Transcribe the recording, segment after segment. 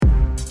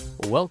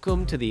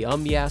Welcome to the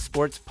Yeah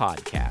Sports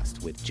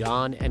Podcast with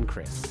John and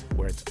Chris,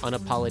 where it's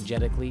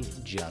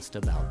unapologetically just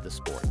about the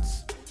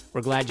sports.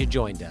 We're glad you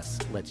joined us.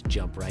 Let's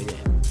jump right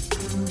in.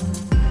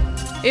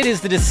 It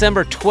is the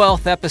December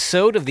 12th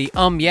episode of the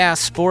Yeah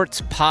Sports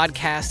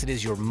Podcast. It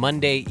is your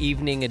Monday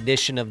evening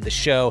edition of the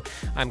show.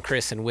 I'm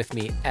Chris, and with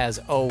me, as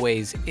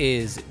always,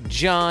 is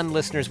John.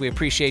 Listeners, we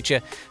appreciate you.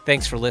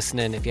 Thanks for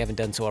listening. If you haven't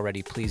done so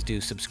already, please do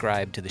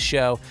subscribe to the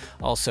show.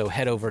 Also,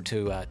 head over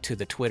to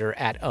the Twitter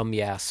at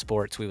Yeah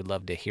Sports. We would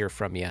love to hear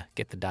from you.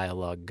 Get the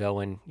dialogue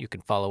going. You can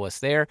follow us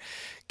there.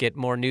 Get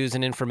more news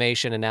and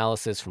information,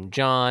 analysis from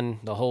John,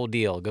 the whole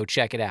deal. Go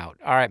check it out.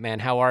 All right, man,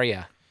 how are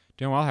you?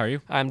 Doing well. How are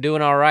you? I'm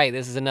doing all right.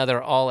 This is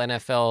another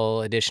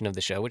all-NFL edition of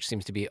the show, which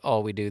seems to be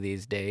all we do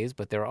these days,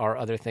 but there are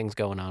other things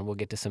going on. We'll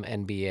get to some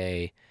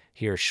NBA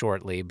here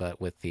shortly,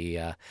 but with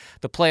the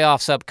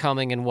playoffs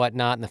upcoming and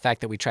whatnot, and the fact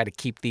that we try to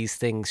keep these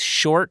things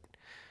short,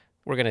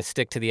 we're going to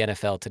stick to the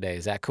NFL today.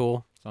 Is that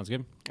cool? Sounds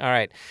good. All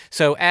right.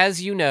 So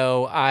as you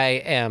know, I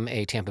am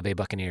a Tampa Bay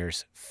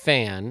Buccaneers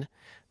fan.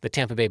 The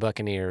Tampa Bay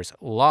Buccaneers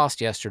lost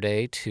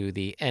yesterday to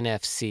the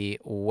NFC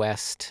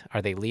West.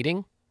 Are they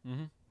leading?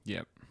 Mm-hmm.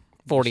 Yep.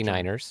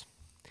 49ers.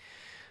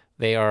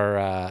 They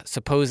are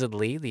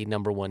supposedly the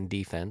number one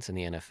defense in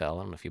the NFL.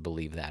 I don't know if you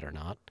believe that or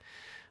not.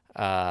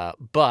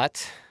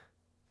 But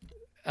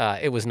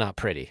it was not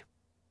pretty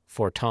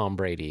for Tom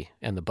Brady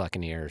and the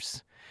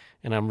Buccaneers.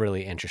 And I'm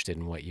really interested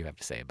in what you have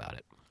to say about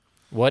it.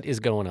 What is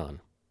going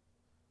on?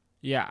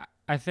 Yeah,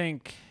 I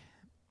think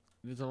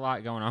there's a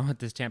lot going on with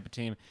this Tampa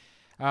team.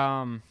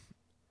 And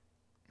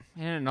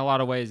in a lot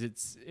of ways,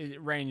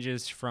 it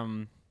ranges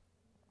from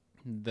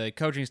the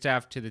coaching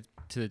staff to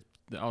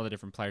all the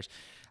different players.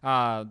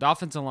 The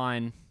offensive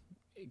line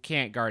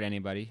can't guard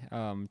anybody.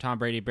 Tom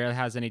Brady barely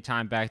has any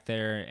time back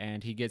there,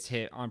 and he gets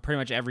hit on pretty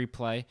much every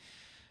play.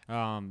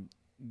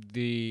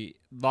 The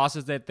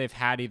losses that they've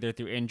had, either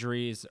through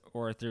injuries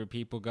or through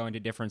people going to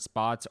different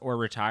spots or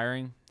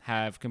retiring,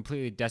 have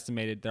completely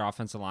decimated their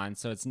offensive line.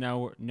 So it's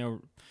nowhere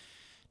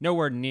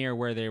near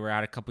where they were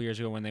at a couple years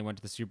ago when they went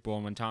to the Super Bowl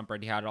and when Tom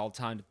Brady had it all the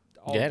time.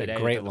 They had a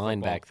great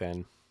line back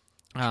then.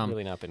 It's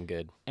really not been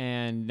good.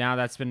 And now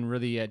that's been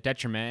really a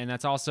detriment, and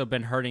that's also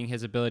been hurting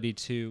his ability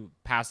to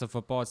pass the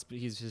football.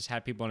 He's just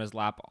had people in his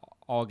lap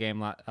all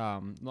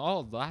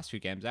the last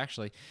few games,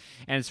 actually.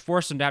 And it's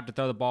forced him to have to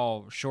throw the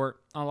ball short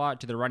a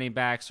lot to the running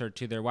backs or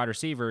to their wide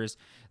receivers.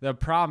 The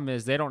problem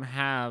is they don't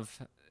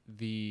have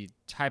the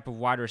type of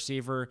wide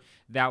receiver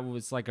that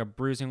was like a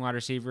bruising wide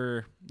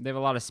receiver. They have a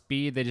lot of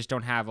speed. They just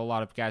don't have a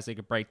lot of guys that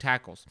could break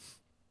tackles.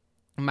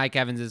 Mike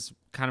Evans is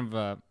kind of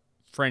a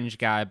fringe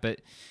guy, but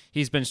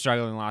he's been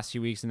struggling the last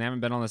few weeks, and they haven't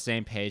been on the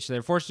same page. So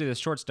they're forced to do the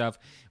short stuff,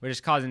 which is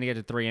causing them to get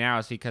to 3 and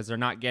outs because they're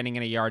not getting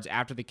any yards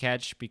after the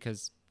catch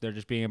because they're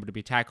just being able to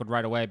be tackled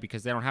right away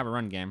because they don't have a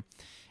run game.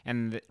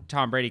 And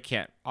Tom Brady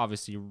can't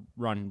obviously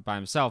run by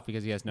himself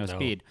because he has no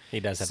speed. He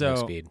does have no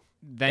speed.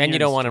 And you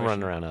don't want him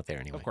running around out there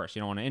anyway. Of course,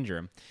 you don't want to injure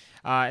him.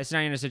 It's not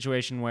in a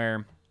situation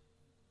where,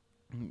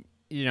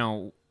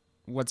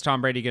 what's Tom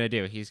Brady going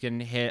to do? He's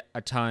getting hit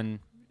a ton.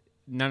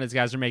 None of his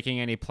guys are making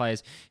any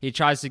plays. He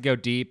tries to go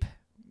deep.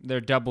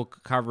 They're double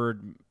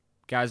covered.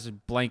 Guys are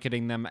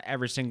blanketing them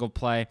every single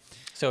play.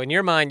 So in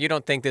your mind, you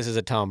don't think this is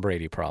a Tom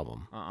Brady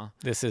problem?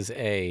 This is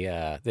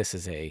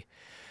a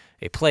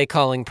play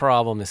calling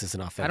problem. This is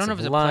an offensive line problem. I don't know if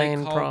it's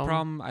a play call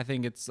problem. I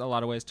think it's a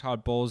lot of ways.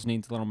 Todd Bowles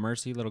needs a little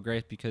mercy, a little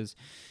grace because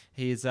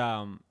he's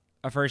a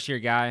first year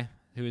guy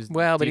who is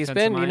but he's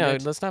been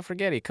let's not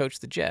forget he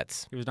coached the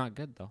Jets. He was not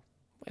good though.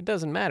 It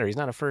doesn't matter. He's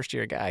not a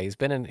first-year guy. He's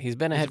been a head coach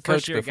before. He's a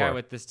first-year guy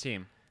with this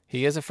team.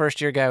 He is a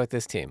first-year guy with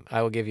this team.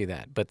 I will give you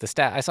that. But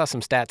I saw some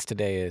stats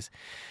today is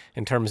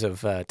in terms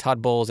of Todd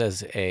Bowles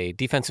as a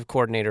defensive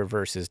coordinator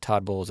versus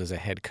Todd Bowles as a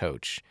head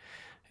coach.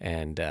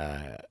 And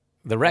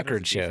the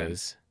record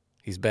shows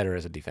he's better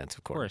as a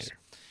defensive coordinator.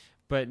 Of course.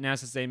 But now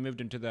since they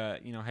moved into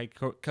the head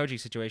coaching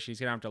situation, he's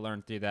going to have to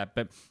learn through that.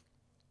 But,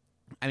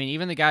 I mean,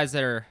 even the guys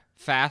that are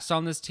fast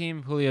on this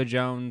team, Julio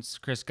Jones,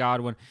 Chris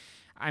Godwin,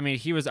 I mean,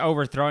 he was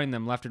overthrowing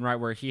them left and right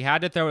where he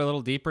had to throw it a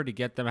little deeper to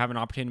get them have an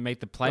opportunity to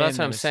make the play. Well, that's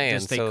what I'm saying.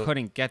 Just they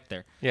couldn't get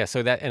there. Yeah,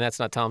 that's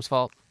not Tom's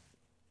fault?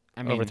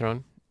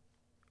 Overthrown?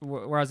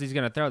 Where else he's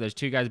going to throw? There's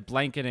two guys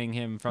blanketing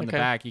him from the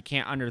back. You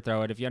can't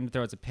underthrow it. If you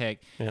underthrow, it's a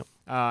pick. Yep.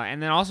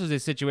 And then also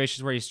there's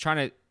situations where he's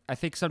trying to – I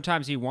think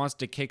sometimes he wants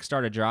to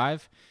kickstart a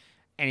drive,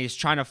 and he's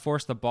trying to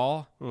force the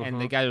ball,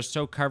 and the guys are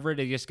so covered,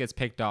 it just gets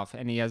picked off,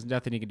 and he has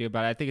nothing he can do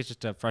about it. I think it's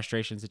just a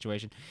frustration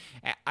situation.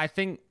 I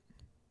think –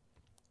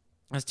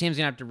 this team's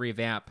going to have to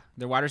revamp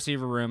their wide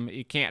receiver room.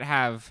 You can't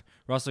have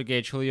Russell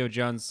Gage, Julio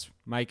Jones,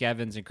 Mike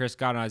Evans, and Chris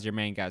Godwin as your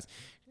main guys.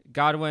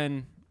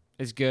 Godwin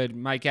is good.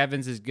 Mike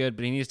Evans is good,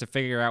 but he needs to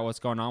figure out what's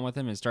going on with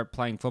him and start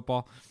playing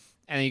football.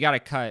 And you got to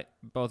cut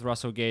both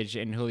Russell Gage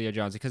and Julio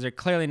Jones because they're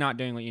clearly not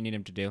doing what you need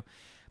them to do.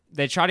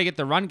 They try to get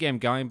the run game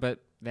going,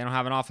 but they don't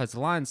have an offensive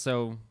line,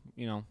 so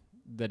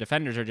the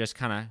defenders are just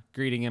kind of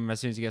greeting him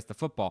as soon as he gets the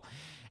football.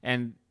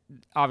 And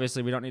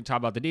obviously, we don't need to talk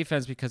about the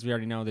defense because we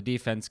already know the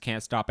defense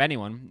can't stop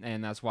anyone,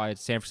 and that's why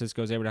San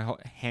Francisco is able to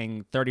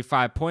hang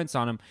 35 points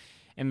on them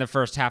in the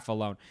first half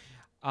alone.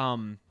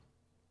 And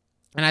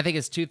I think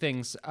it's two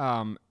things.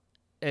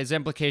 His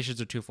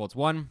implications are twofold.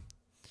 One,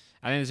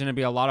 I think there's going to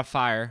be a lot of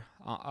fire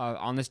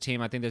on this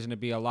team. I think there's going to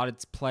be a lot of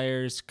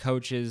players,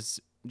 coaches,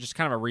 just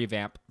kind of a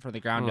revamp from the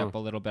ground up a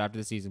little bit after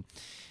the season.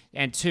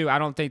 And two, I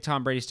don't think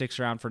Tom Brady sticks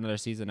around for another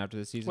season after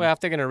the season. Well,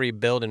 if they're going to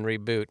rebuild and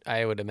reboot,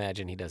 I would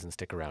imagine he doesn't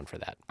stick around for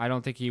that. I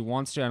don't think he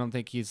wants to. I don't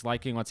think he's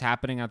liking what's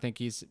happening. I think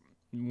he's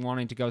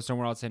wanting to go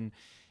somewhere else and,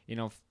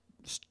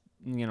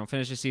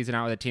 finish the season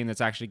out with a team that's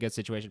actually a good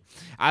situation.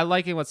 I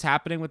like what's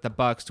happening with the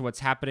Bucs to what's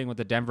happening with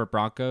the Denver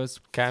Broncos.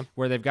 Okay.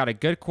 Where they've got a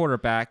good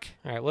quarterback.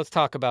 All right, let's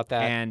talk about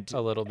that and a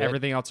little bit.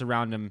 Everything else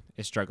around him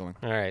is struggling.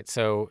 All right,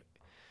 so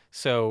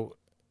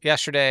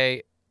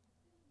yesterday,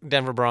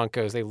 Denver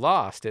Broncos, they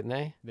lost, didn't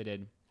they? They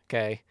did.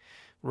 Okay.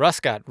 Russ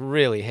got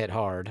really hit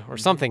hard, or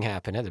something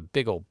happened. Had a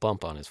big old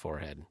bump on his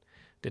forehead.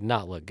 Did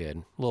not look good.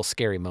 A little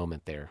scary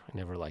moment there. I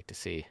never like to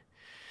see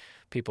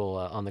people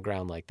on the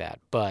ground like that.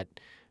 But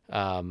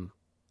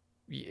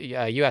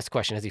you asked the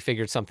question, has he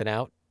figured something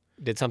out?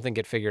 Did something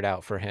get figured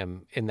out for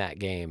him in that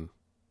game?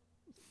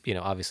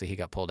 Obviously he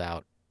got pulled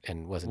out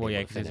and wasn't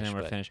able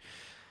to finish.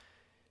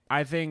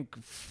 I think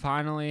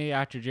finally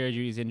after Jerry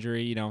Jeudy's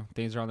injury,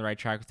 things are on the right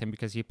track with him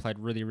because he played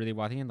really, really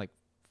well. I think he had like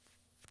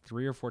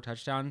 3 or 4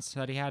 touchdowns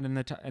that he had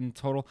in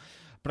total.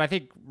 But I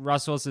think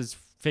Russell is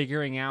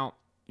figuring out,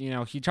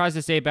 he tries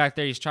to stay back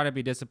there. He's trying to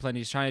be disciplined.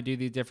 He's trying to do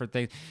these different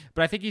things.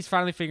 But I think he's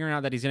finally figuring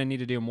out that he's going to need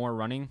to do more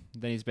running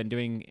than he's been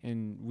doing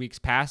in weeks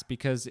past,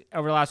 because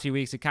over the last few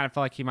weeks, it kind of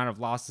felt like he might have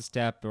lost a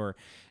step or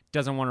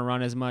doesn't want to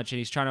run as much, and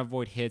he's trying to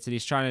avoid hits, and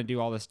he's trying to do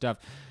all this stuff.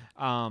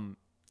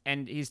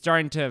 And he's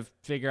starting to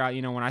figure out,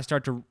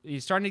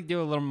 he's starting to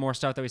do a little more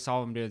stuff that we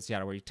saw him do in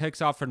Seattle, where he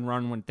takes off and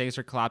run when things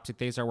are collapsing,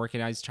 things are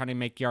working out. He's trying to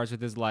make yards with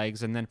his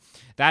legs. And then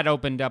that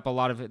opened up a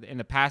lot of, in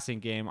the passing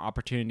game,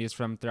 opportunities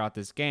from throughout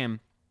this game,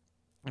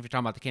 if you're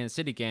talking about the Kansas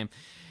City game.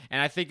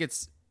 And I think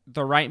it's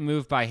the right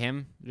move by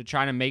him to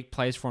try to make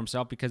plays for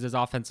himself, because his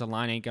offensive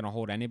line ain't going to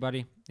hold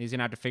anybody. He's going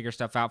to have to figure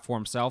stuff out for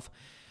himself.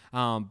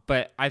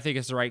 But I think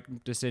it's the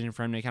right decision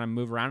for him to kind of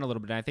move around a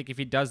little bit. And I think if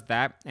he does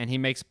that and he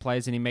makes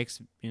plays and he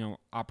makes,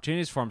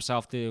 opportunities for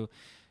himself to,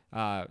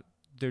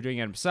 they're doing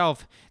it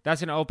himself,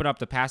 that's going to open up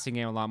the passing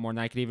game a lot more than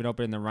I could even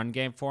open in the run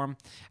game for him.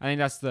 I think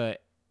that's the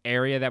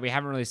area that we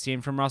haven't really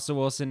seen from Russell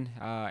Wilson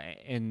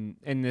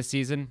in this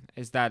season,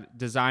 is that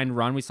design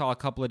run. We saw a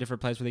couple of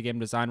different plays where they gave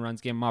him design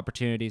runs, gave him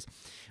opportunities,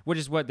 which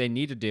is what they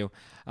need to do.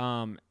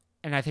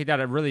 And I think that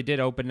it really did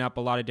open up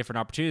a lot of different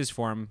opportunities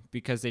for him,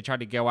 because they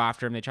tried to go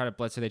after him, they tried to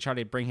blitz him, they tried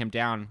to bring him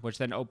down, which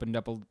then opened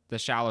up the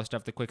shallow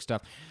stuff, the quick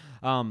stuff.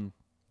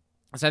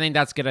 So I think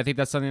that's good. I think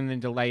that's something they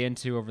need to lay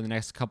into over the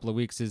next couple of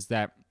weeks, is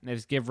that they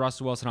just give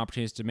Russell Wilson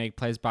opportunities to make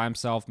plays by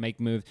himself, make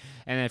moves.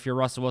 And then if you're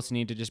Russell Wilson,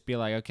 you need to just be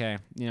like, okay,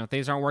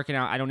 things aren't working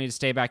out. I don't need to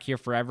stay back here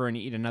forever and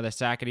eat another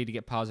sack. I need to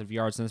get positive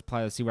yards in this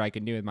play. Let's see what I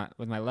can do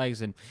with my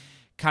legs and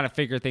kind of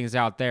figure things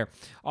out there.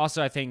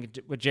 Also, I think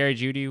with Jerry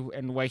Jeudy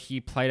and the way he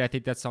played, I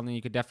think that's something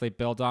you could definitely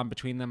build on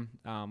between them.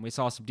 We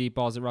saw some deep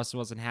balls that Russell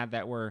Wilson had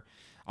that were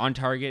on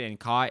target and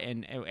caught,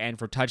 and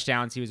for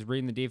touchdowns. He was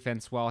reading the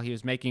defense well. He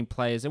was making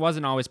plays. It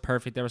wasn't always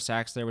perfect. There were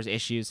sacks. There was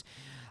issues.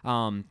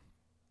 But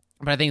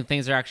I think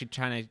things are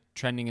actually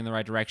trending in the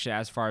right direction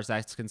as far as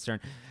that's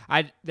concerned.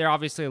 They're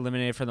obviously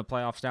eliminated from the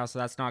playoffs now, so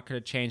that's not going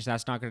to change.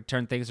 That's not going to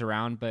turn things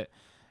around. But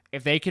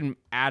if they can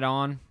add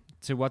on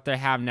to what they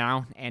have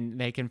now, and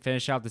they can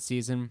finish out the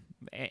season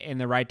in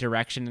the right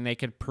direction, and they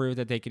could prove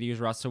that they could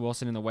use Russell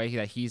Wilson in the way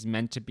that he's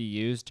meant to be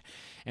used,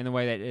 in the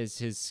way that is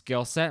his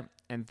skill set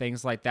and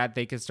things like that,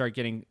 they could start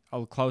getting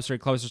closer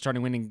and closer,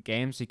 starting winning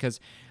games. Because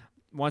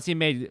once he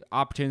made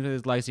opportunities with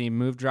his legs, and he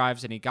moved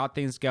drives, and he got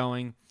things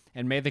going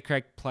and made the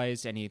correct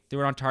plays, and he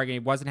threw it on target, he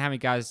wasn't having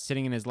guys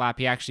sitting in his lap.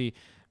 He actually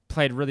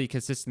played really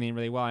consistently and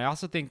really well. I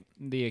also think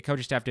the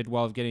coaching staff did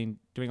well of doing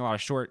a lot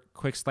of short,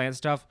 quick slant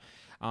stuff,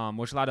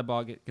 which allowed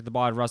get the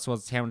ball out of Russell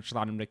Wilson's hand, which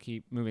allowed him to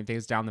keep moving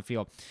things down the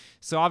field.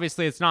 So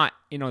obviously it's not,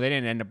 they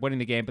didn't end up winning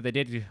the game, but they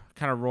did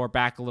kind of roar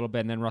back a little bit,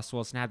 and then Russell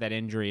Wilson had that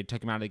injury. It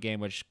took him out of the game,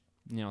 which,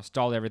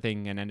 stalled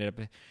everything and ended up,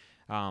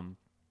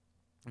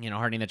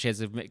 hurting the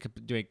chances of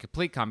doing a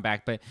complete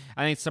comeback. But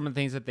I think some of the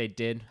things that they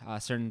did,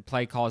 certain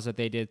play calls that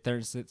they did,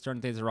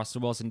 certain things that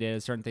Russell Wilson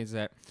did, certain things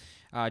that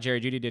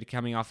Jerry Jeudy did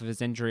coming off of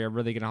his injury are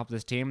really going to help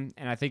this team.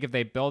 And I think if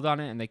they build on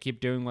it and they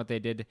keep doing what they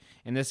did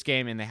in this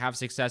game and they have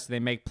success and they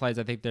make plays,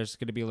 I think there's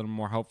going to be a little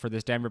more hope for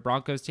this Denver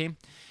Broncos team.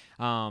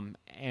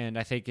 And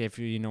I think if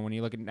when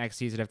you look at next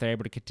season, if they're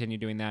able to continue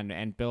doing that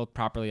and build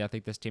properly, I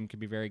think this team could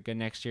be very good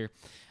next year.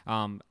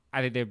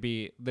 I think they'd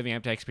be living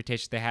up to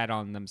expectations they had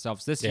on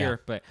themselves this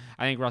year, but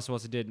I think Russell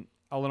Wilson did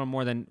a little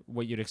more than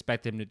what you'd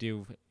expect him to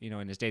do,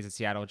 in his days in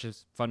Seattle, which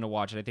is fun to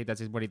watch. And I think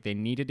that's what they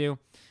need to do.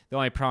 The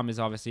only problem is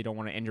obviously you don't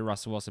want to injure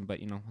Russell Wilson, but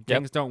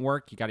things don't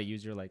work. You got to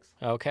use your legs.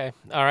 Okay.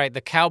 All right.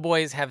 The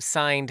Cowboys have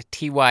signed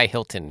TY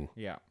Hilton.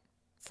 Yeah.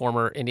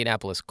 Former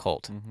Indianapolis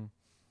Colt. Mm-hmm.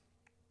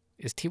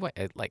 Is TY,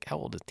 how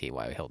old is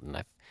TY Hilton?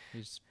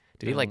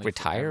 Did he retire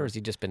forever. or has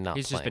he just been not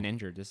He's playing? just been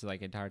injured. This is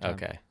entire time.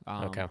 Okay.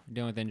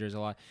 Dealing with injuries a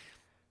lot.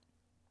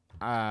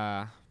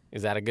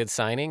 Is that a good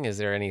signing? Is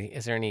there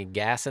any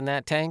gas in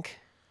that tank?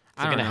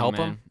 Is it going to help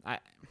him? I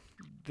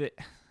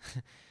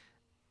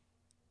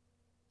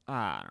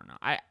don't know.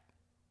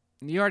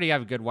 You already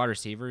have good wide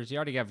receivers. You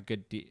already have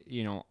good,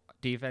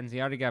 defense.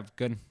 You already have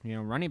good,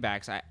 running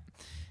backs.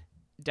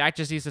 Dak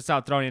just needs to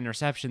stop throwing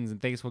interceptions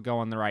and things will go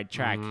on the right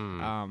track.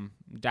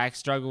 Dak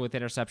struggled with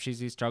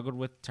interceptions. He struggled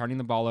with turning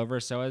the ball over.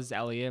 So has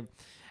Elliott.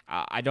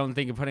 I don't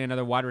think putting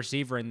another wide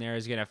receiver in there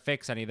is going to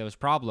fix any of those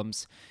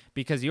problems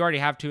because you already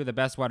have two of the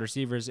best wide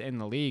receivers in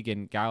the league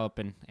in Gallup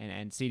and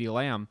CeeDee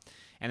Lamb.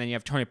 And then you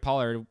have Tony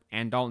Pollard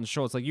and Dalton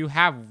Schultz. Like, you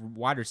have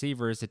wide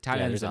receivers, the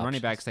tight ends, and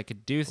running backs that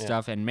could do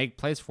stuff and make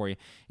plays for you.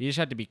 You just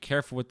have to be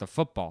careful with the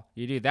football.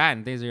 You do that,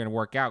 and things are going to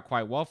work out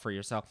quite well for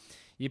yourself.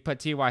 You put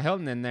TY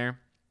Hilton in there,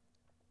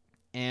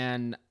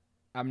 and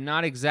I'm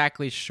not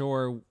exactly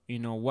sure,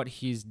 what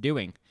he's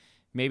doing.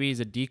 Maybe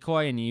he's a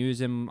decoy, and you use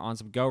him on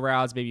some go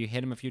routes. Maybe you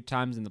hit him a few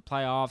times in the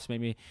playoffs.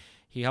 Maybe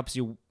he helps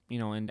you,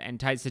 in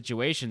tight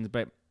situations.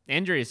 But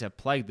injuries have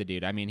plagued the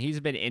dude. I mean, he's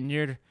been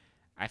injured,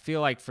 I feel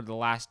like, for the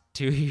last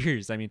 2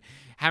 years. I mean,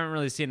 haven't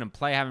really seen him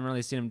play, haven't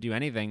really seen him do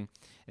anything.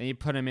 And you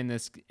put him in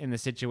this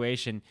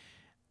situation.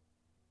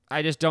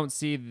 I just don't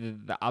see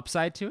the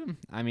upside to him.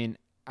 I mean,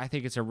 I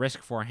think it's a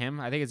risk for him.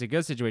 I think it's a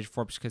good situation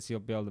for him because he'll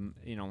be able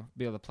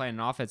to, play in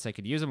an offense that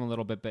could use him a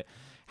little bit. But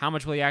how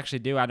much will he actually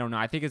do? I don't know.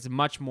 I think it's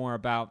much more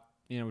about,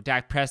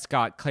 Dak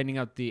Prescott cleaning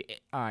up the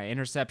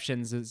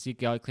interceptions,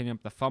 Ezekiel cleaning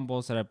up the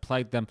fumbles that have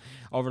plagued them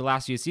over the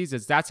last few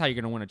seasons. That's how you're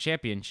going to win a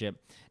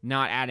championship,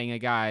 not adding a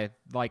guy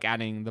like the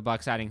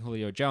Bucs adding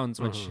Julio Jones,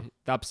 which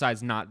the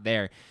upside's not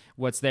there.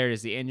 What's there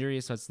is the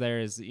injuries. What's there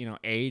is,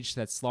 age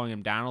that's slowing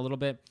him down a little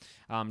bit.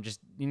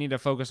 Just you need to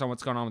focus on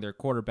what's going on with your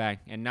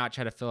quarterback and not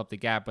try to fill up the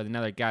gap with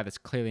another guy that's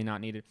clearly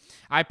not needed.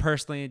 I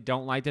personally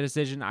don't like the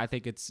decision. I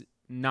think it's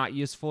not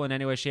useful in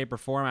any way, shape, or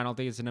form. I don't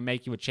think it's going to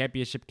make you a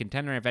championship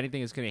contender. If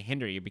anything, it's going to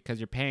hinder you because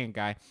you're paying a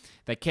guy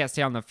that can't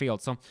stay on the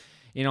field. So,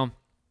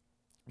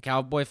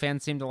 Cowboy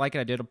fans seem to like it.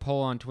 I did a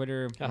poll on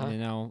Twitter.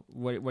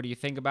 What do you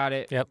think about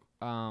it? Yep.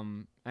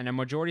 And a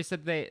majority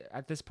said they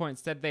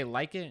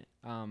like it.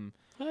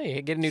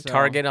 You get a new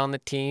target on the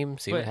team,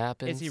 see what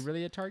happens. Is he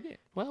really a target?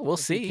 Well, we'll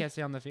see. He can't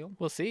stay on the field.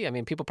 We'll see. I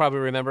mean, people probably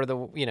remember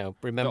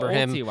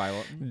him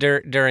T.Y.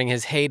 during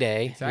his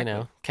heyday.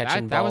 Exactly.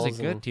 Catching that balls. That was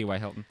a good T.Y.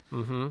 Hilton.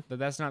 Mm-hmm. But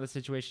that's not the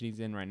situation he's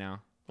in right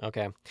now.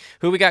 Okay.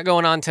 Who we got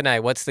going on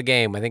tonight? What's the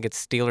game? I think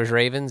it's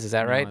Steelers-Ravens. Is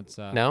that right?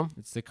 No?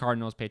 It's the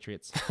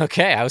Cardinals-Patriots.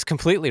 Okay, I was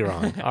completely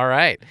wrong. All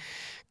right.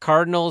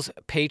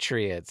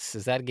 Cardinals-Patriots.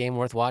 Is that a game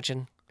worth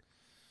watching?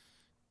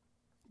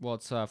 Well,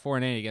 it's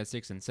 4-8 against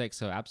 6-6,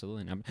 so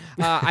absolutely not.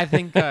 I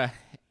think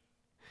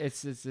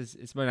it's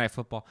Monday Night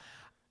Football.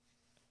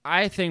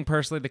 I think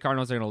personally the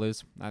Cardinals are going to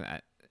lose.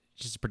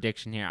 Just a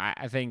prediction here.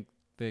 I think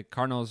the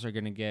Cardinals are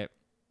going to get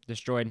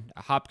destroyed.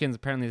 Hopkins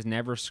apparently has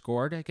never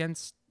scored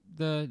against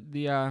the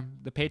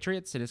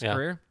Patriots in his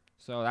career,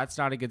 so that's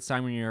not a good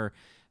sign when your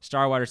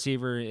star wide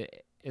receiver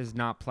is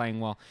not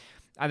playing well.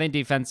 I think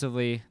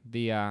defensively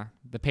the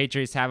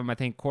Patriots have him. I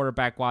think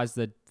quarterback wise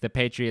the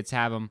Patriots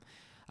have him.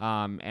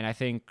 And I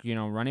think,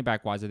 running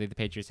back wise, I think the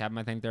Patriots have them.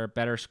 I think they're a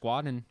better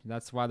squad, and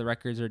that's why the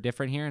records are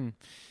different here. And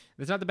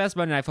it's not the best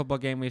Monday Night Football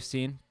game we've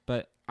seen,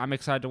 but I'm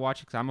excited to watch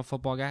it because I'm a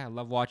football guy. I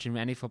love watching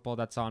any football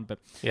that's on. But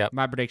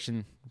my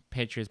prediction,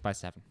 Patriots by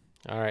 7.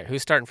 All right.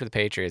 Who's starting for the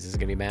Patriots? Is it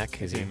going to be Mac?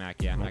 It's going to be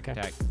Mac, yeah. Mac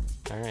attack.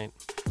 All right.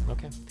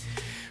 Okay.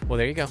 Well,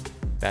 there you go.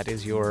 That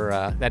is your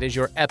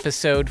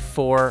episode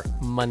for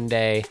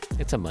Monday.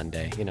 It's a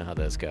Monday. You know how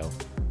those go.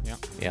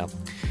 Yeah.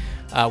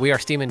 We are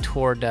steaming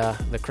toward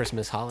the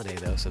Christmas holiday,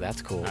 though, so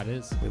that's cool. That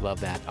is. We love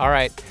that. All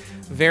right.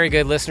 Very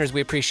good, listeners.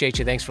 We appreciate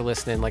you. Thanks for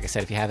listening. Like I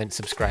said, if you haven't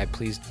subscribed,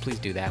 please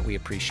do that. We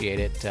appreciate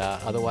it.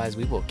 Otherwise,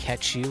 we will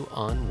catch you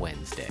on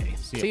Wednesday.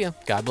 See ya.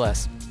 God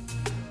bless.